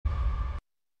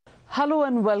Hello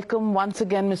and welcome once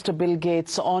again, Mr. Bill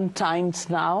Gates, on Times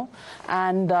Now.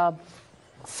 And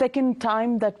second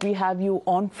time that we have you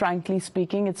on, frankly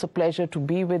speaking. It's a pleasure to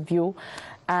be with you.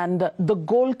 And the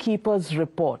goalkeepers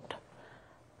report.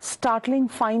 Startling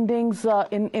findings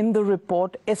in the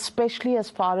report, especially as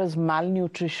far as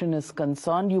malnutrition is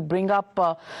concerned. You bring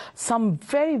up some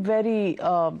very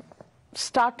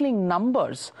startling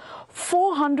numbers.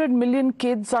 400 million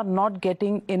kids are not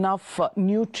getting enough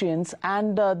nutrients,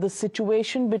 and the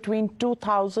situation between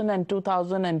 2000 and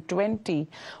 2020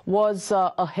 was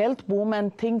a health boom,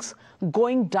 and things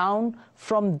going down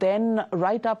from then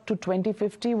right up to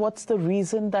 2050. What's the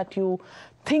reason that you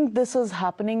think this is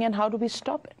happening, and how do we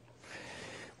stop it?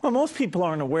 Well, most people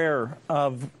aren't aware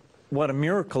of what a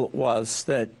miracle it was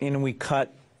that we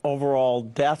cut overall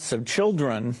deaths of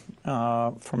children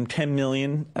from 10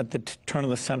 million at the turn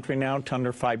of the century now to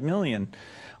under 5 million.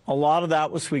 A lot of that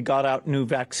was we got out new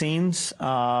vaccines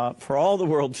for all the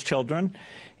world's children,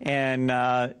 and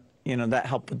that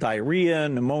helped with diarrhea,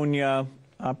 pneumonia,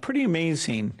 pretty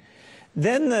amazing.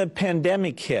 Then the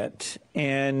pandemic hit,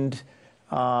 and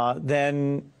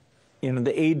then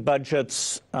the aid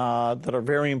budgets that are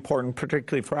very important,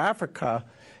 particularly for Africa,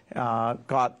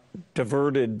 got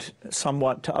diverted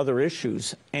somewhat to other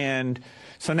issues. And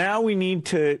so now we need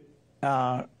to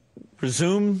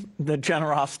resume the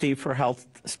generosity for health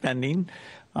spending.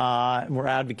 We're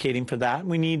advocating for that.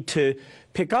 We need to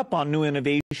pick up on new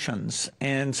innovations.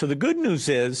 And so the good news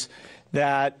is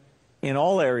that in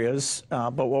all areas,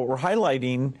 but what we're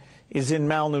highlighting is in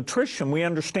malnutrition, we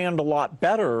understand a lot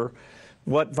better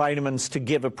what vitamins to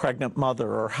give a pregnant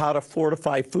mother or how to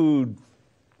fortify food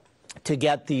to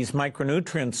get these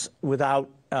micronutrients without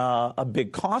a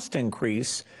big cost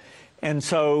increase. And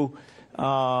so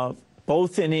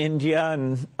both in India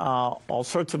and all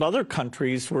sorts of other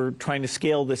countries, we're trying to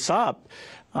scale this up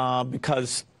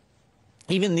because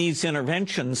even these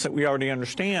interventions that we already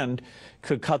understand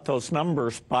could cut those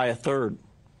numbers by a third.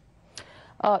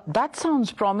 That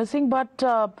sounds promising, but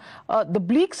the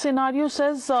bleak scenario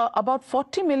says about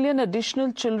 40 million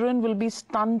additional children will be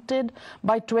stunted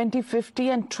by 2050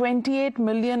 and 28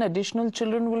 million additional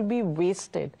children will be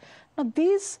wasted. Now,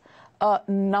 these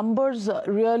numbers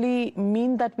really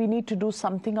mean that we need to do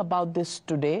something about this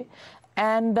today.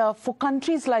 And for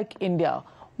countries like India,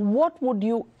 what would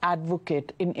you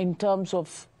advocate in terms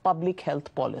of public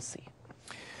health policy?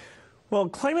 Well,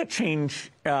 climate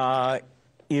change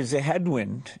is a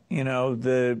headwind.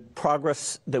 The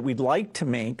progress that we'd like to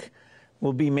make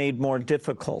will be made more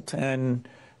difficult. And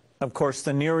of course,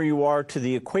 the nearer you are to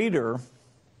the equator,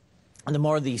 the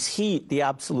more the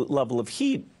absolute level of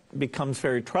heat becomes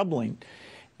very troubling.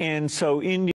 And so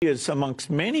India is amongst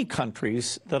many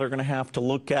countries that are going to have to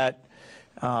look at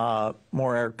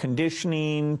more air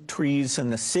conditioning, trees in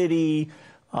the city,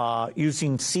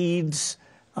 using seeds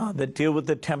that deal with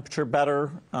the temperature better,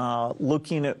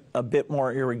 looking at a bit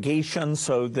more irrigation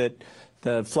so that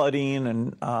the flooding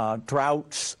and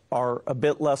droughts are a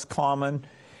bit less common.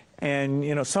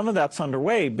 And, some of that's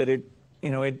underway, but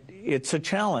it's a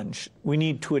challenge. We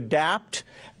need to adapt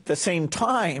at the same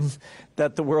time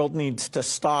that the world needs to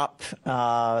stop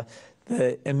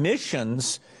the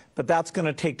emissions, but that's going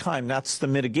to take time. That's the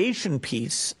mitigation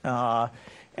piece.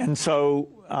 And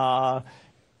so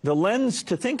the lens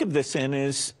to think of this in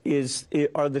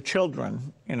are the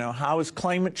children. How is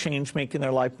climate change making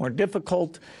their life more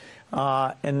difficult?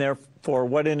 And therefore,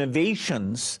 what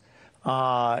innovations,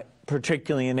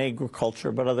 particularly in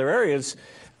agriculture, but other areas,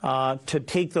 to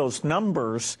take those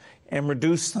numbers and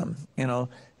reduce them.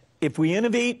 If we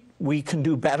innovate, we can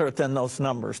do better than those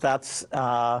numbers. That's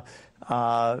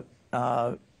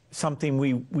something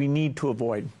we need to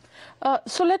avoid.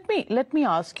 So let me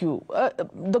ask you,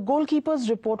 the goalkeepers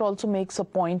report also makes a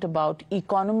point about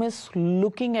economists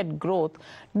looking at growth,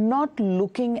 not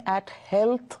looking at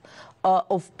health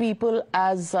of people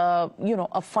as a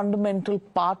fundamental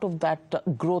part of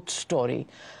that growth story.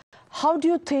 How do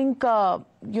you think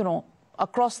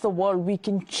across the world we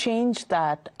can change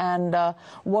that, and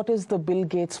what is the Bill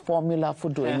Gates formula for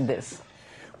doing this?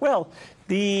 Well,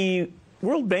 the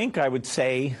World Bank, I would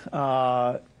say,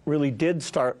 really did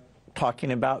start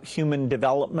talking about human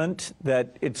development,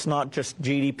 that it's not just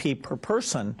GDP per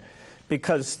person,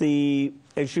 because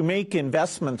as you make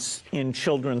investments in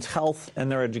children's health and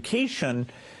their education,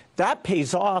 that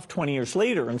pays off 20 years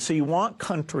later. And so you want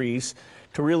countries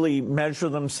to really measure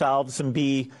themselves and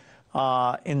be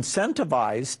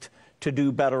incentivized to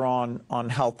do better on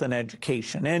health and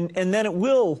education. And then it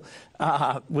will,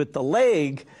 with the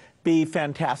leg, be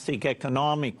fantastic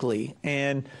economically.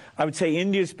 And I would say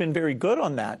India's been very good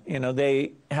on that.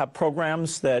 They have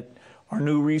programs that Our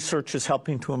new research is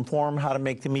helping to inform how to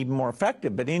make them even more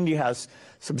effective. But India has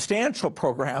substantial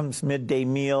programs, midday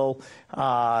meal,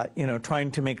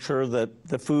 trying to make sure that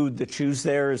the food that's used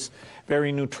there is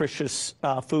very nutritious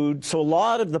food. So a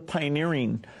lot of the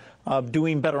pioneering of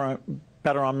doing better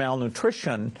on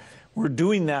malnutrition, we're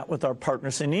doing that with our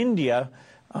partners in India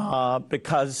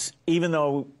because even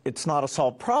though it's not a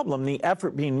solved problem, the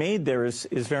effort being made there is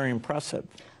very impressive.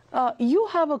 You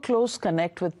have a close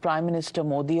connect with Prime Minister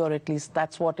Modi, or at least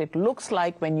that's what it looks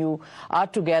like when you are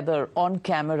together on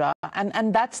camera,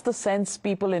 and that's the sense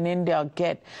people in India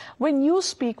get. When you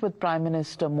speak with Prime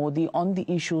Minister Modi on the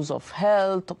issues of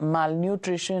health,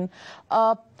 malnutrition,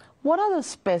 what are the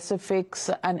specifics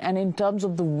and in terms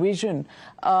of the vision,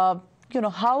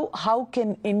 how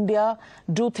can India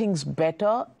do things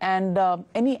better, and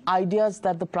any ideas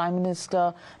that the Prime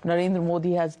Minister Narendra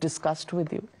Modi has discussed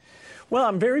with you? Well,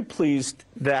 I'm very pleased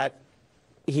that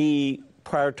he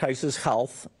prioritizes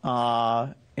health.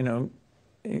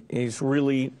 He's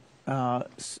really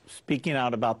speaking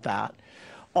out about that.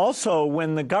 Also,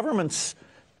 when the government's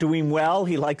doing well,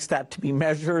 he likes that to be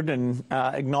measured and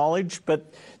acknowledged. But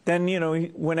then,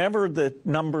 whenever the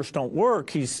numbers don't work,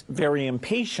 he's very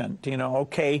impatient.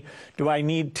 Okay, do I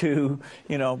need to,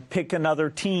 pick another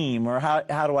team, or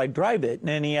how do I drive it?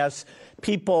 And he has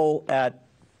people at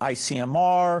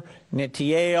ICMR, Niti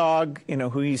Aayog,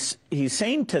 who he's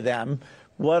saying to them,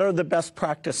 what are the best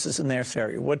practices in this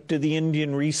area? What do the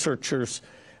Indian researchers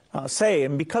say?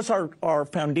 And because our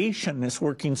foundation is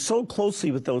working so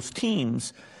closely with those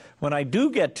teams, when I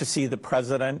do get to see the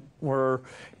president, we're,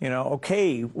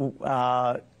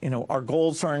 our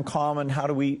goals are in common. How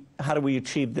do we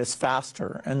achieve this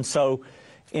faster? And so,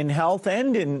 in health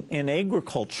and in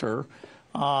agriculture,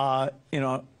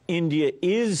 India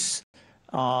is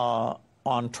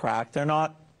on track. They're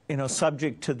not,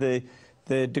 subject to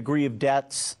the degree of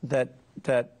debts that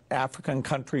African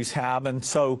countries have, and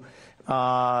so,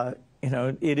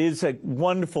 it is a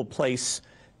wonderful place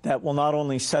that will not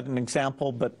only set an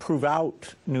example but prove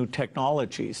out new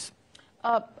technologies.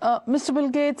 Mr. Bill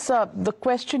Gates, the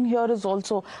question here is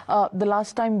also, the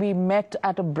last time we met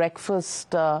at a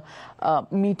breakfast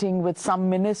meeting with some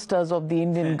ministers of the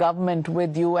Indian government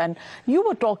with you, and you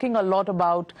were talking a lot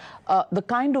about the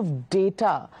kind of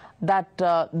data that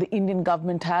the Indian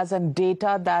government has, and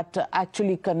data that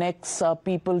actually connects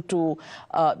people to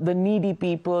the needy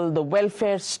people, the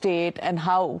welfare state, and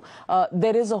how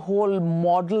there is a whole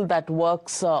model that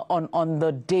works on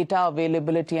the data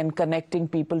availability and connecting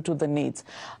people to the needs.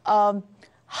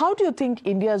 How do you think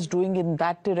India is doing in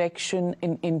that direction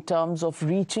in terms of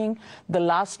reaching the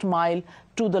last mile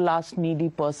to the last needy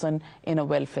person in a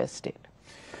welfare state?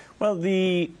 Well,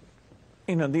 the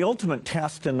ultimate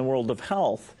test in the world of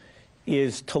health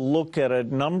is to look at a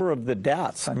number of the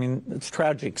deaths. I mean, it's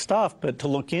tragic stuff, but to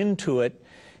look into it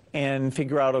and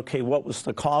figure out, okay, what was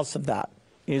the cause of that?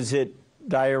 Is it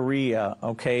diarrhea?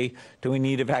 Okay, do we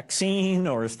need a vaccine,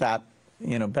 or is that,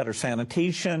 better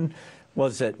sanitation?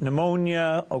 Was it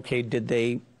pneumonia? Okay, did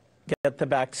they get the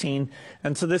vaccine?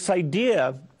 And so this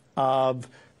idea of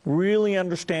really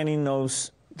understanding those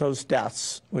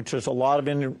deaths, which is a lot of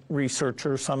Indian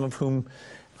researchers, some of whom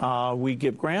we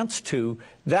give grants to,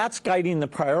 that's guiding the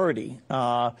priority.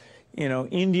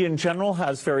 India in general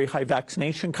has very high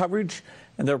vaccination coverage,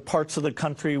 and there are parts of the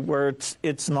country where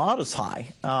it's not as high.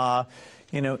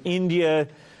 India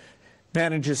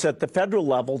manages at the federal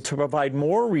level to provide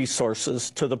more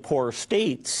resources to the poorer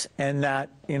states, and that,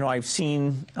 I've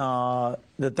seen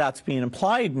that's being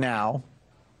applied now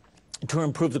to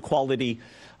improve the quality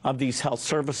of these health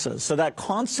services. So that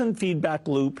constant feedback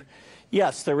loop.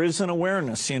 Yes, there is an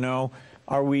awareness,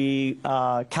 are we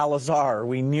Kala-Azar? Are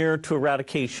we near to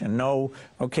eradication? No,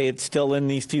 okay, it's still in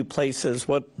these few places.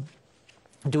 What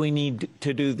do we need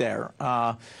to do there?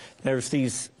 There's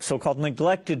these so-called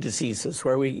neglected diseases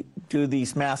where we do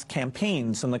these mass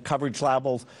campaigns, and the coverage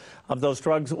levels of those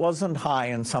drugs wasn't high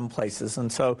in some places. And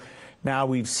so now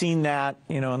we've seen that,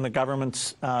 and the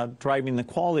government's driving the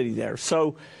quality there.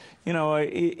 So, you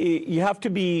have to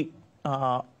be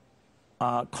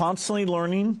constantly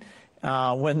learning.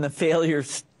 When the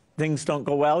failures, things don't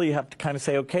go well, you have to kind of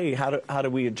say, okay, how do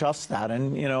we adjust that?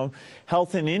 And,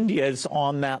 health in India is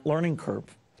on that learning curve.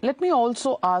 Let me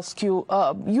also ask you,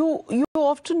 you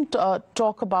often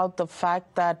talk about the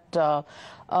fact that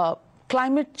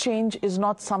climate change is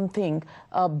not something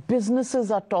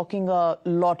businesses are talking a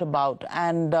lot about,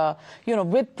 and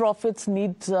with profits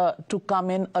needs to come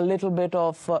in a little bit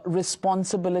of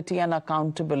responsibility and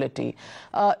accountability.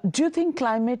 Do you think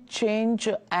climate change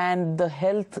and the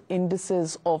health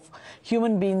indices of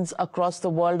human beings across the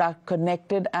world are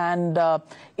connected, and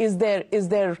is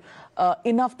there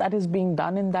enough that is being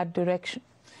done in that direction?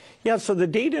 Yeah, so the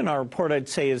data in our report, I'd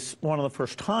say, is one of the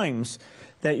first times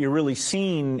that you're really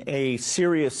seeing a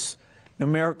serious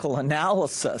numerical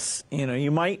analysis. You know, you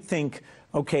might think,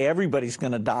 okay, everybody's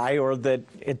going to die, or that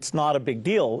it's not a big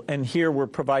deal. And here we're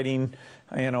providing,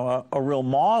 you know, a real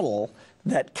model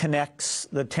that connects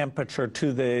the temperature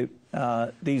to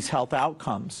these health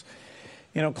outcomes.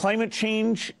 You know, climate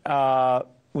change,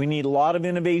 we need a lot of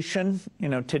innovation. You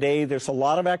know, today there's a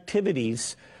lot of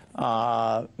activities, you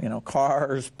know,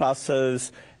 cars,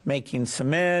 buses, making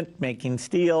cement, making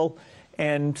steel.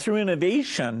 And through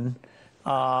innovation,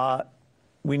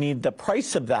 we need the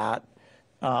price of that,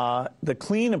 the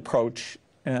clean approach,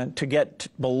 to get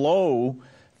below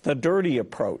the dirty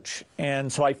approach.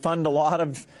 And so I fund a lot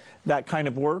of that kind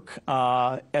of work.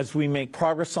 As we make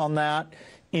progress on that,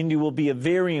 India will be a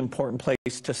very important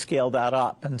place to scale that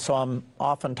up. And so I'm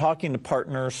often talking to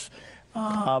partners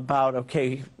about,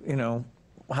 okay, you know,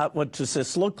 what does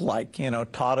this look like? You know,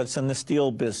 Tata's in the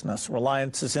steel business,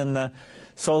 Reliance is in the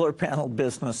solar panel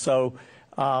business. So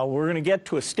we're going to get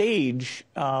to a stage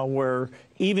where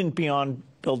even beyond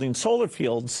building solar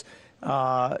fields,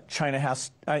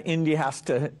 India has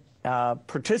to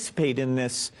participate in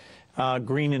this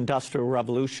green industrial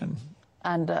revolution.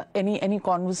 And any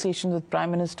conversation with Prime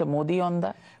Minister Modi on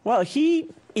that? Well, he,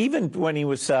 even when he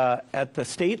was at the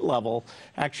state level,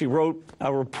 actually wrote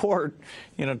a report,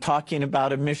 you know, talking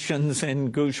about emissions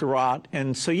in Gujarat.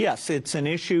 And so, yes, it's an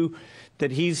issue that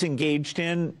he's engaged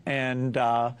in, and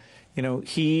you know,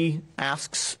 he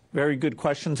asks very good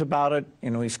questions about it. You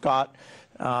know, he's got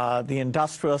the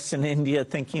industrialists in India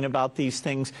thinking about these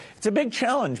things. It's a big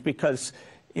challenge because,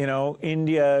 you know,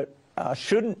 India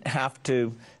shouldn't have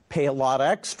to pay a lot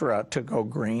extra to go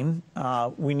green.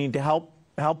 We need to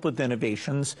help with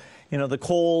innovations. You know, the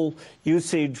coal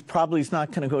usage probably is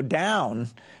not going to go down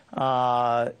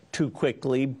too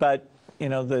quickly, but, you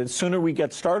know, the sooner we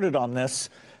get started on this,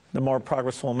 the more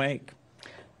progress we'll make.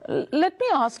 Let me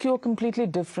ask you a completely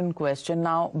different question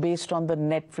now, based on the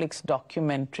Netflix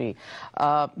documentary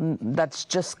that's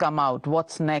just come out,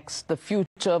 What's Next? The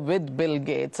Future with Bill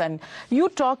Gates. And you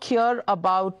talk here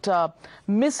about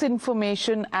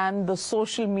misinformation and the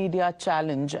social media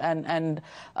challenge. And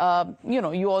you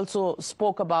know, you also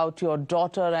spoke about your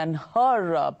daughter and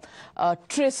her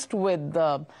tryst with,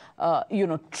 you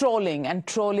know, trolling. And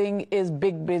trolling is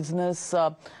big business.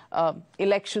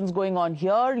 Elections going on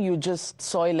here, you just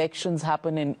saw elections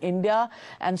happen in India,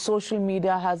 and social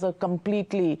media has a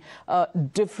completely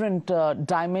different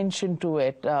dimension to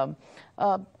it.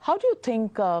 How do you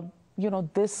think you know,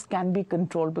 this can be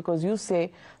controlled? Because you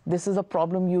say this is a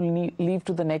problem you'll leave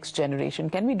to the next generation.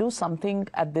 Can we do something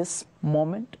at this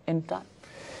moment in time?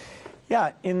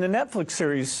 Yeah, in the Netflix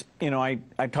series, you know, I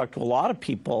talked to a lot of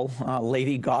people,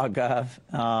 Lady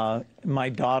Gaga, my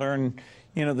daughter, and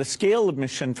you know, the scale of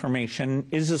misinformation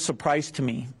is a surprise to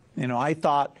me. You know, I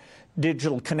thought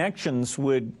digital connections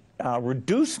would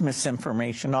reduce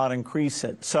misinformation, not increase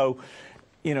it. So,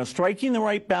 you know, striking the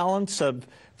right balance of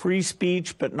free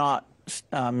speech, but not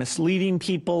misleading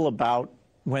people about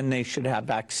when they should have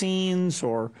vaccines,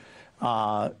 or,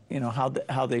 you know,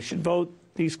 how they should vote,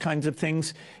 these kinds of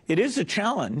things. It is a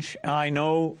challenge. I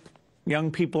know young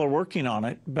people are working on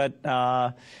it, but,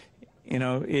 you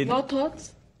know, Your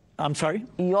thoughts? I'm sorry?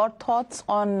 Your thoughts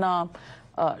on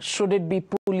should it be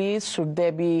police? Should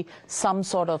there be some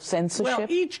sort of censorship?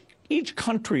 Well, each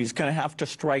country is going to have to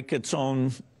strike its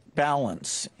own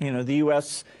balance. You know, the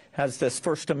U.S. has this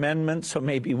First Amendment, so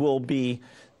maybe we'll be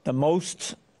the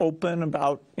most open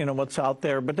about, you know, what's out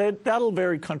there. But that'll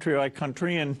vary country by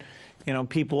country, and, you know,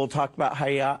 people will talk about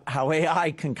how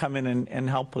AI can come in and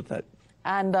help with it.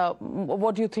 And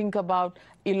what do you think about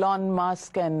Elon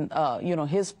Musk and, you know,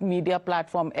 his media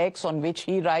platform X, on which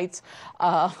he writes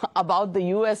about the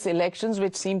U.S. elections,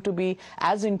 which seem to be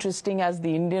as interesting as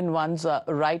the Indian ones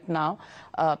right now?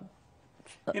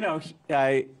 You know,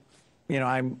 I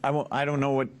don't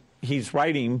know what he's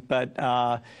writing, but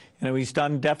you know, he's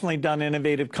definitely done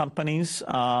innovative companies.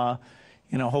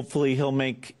 You know, hopefully he'll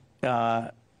make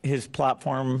his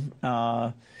platform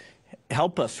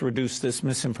help us reduce this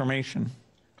misinformation.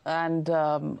 And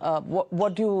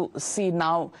what do you see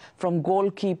now from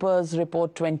Goalkeepers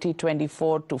Report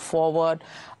 2024 to forward?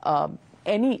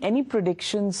 Any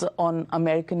predictions on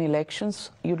American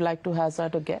elections you'd like to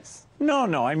hazard a guess?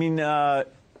 No. I mean,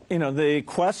 you know, the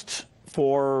quest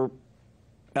for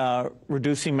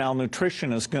reducing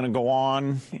malnutrition is going to go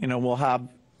on. You know, we'll have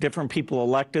different people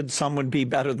elected. Some would be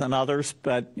better than others.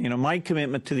 But, you know, my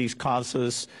commitment to these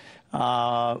causes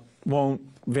won't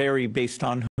vary based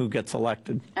on who gets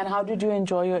elected. And how did you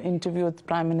enjoy your interview with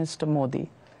Prime Minister Modi?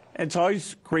 It's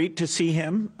always great to see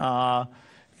him. I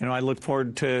look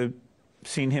forward to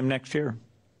seeing him next year.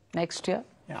 Next year?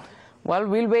 Yeah. Well,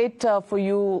 we'll wait for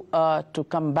you to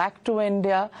come back to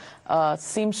India.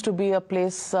 Seems to be a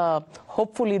place,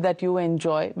 hopefully, that you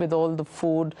enjoy with all the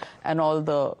food and all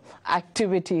the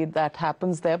activity that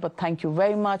happens there. But thank you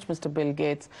very much, Mr. Bill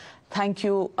Gates. Thank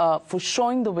you for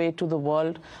showing the way to the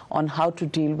world on how to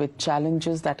deal with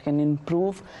challenges that can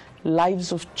improve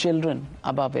lives of children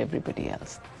above everybody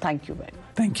else. Thank you very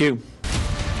much. Thank you.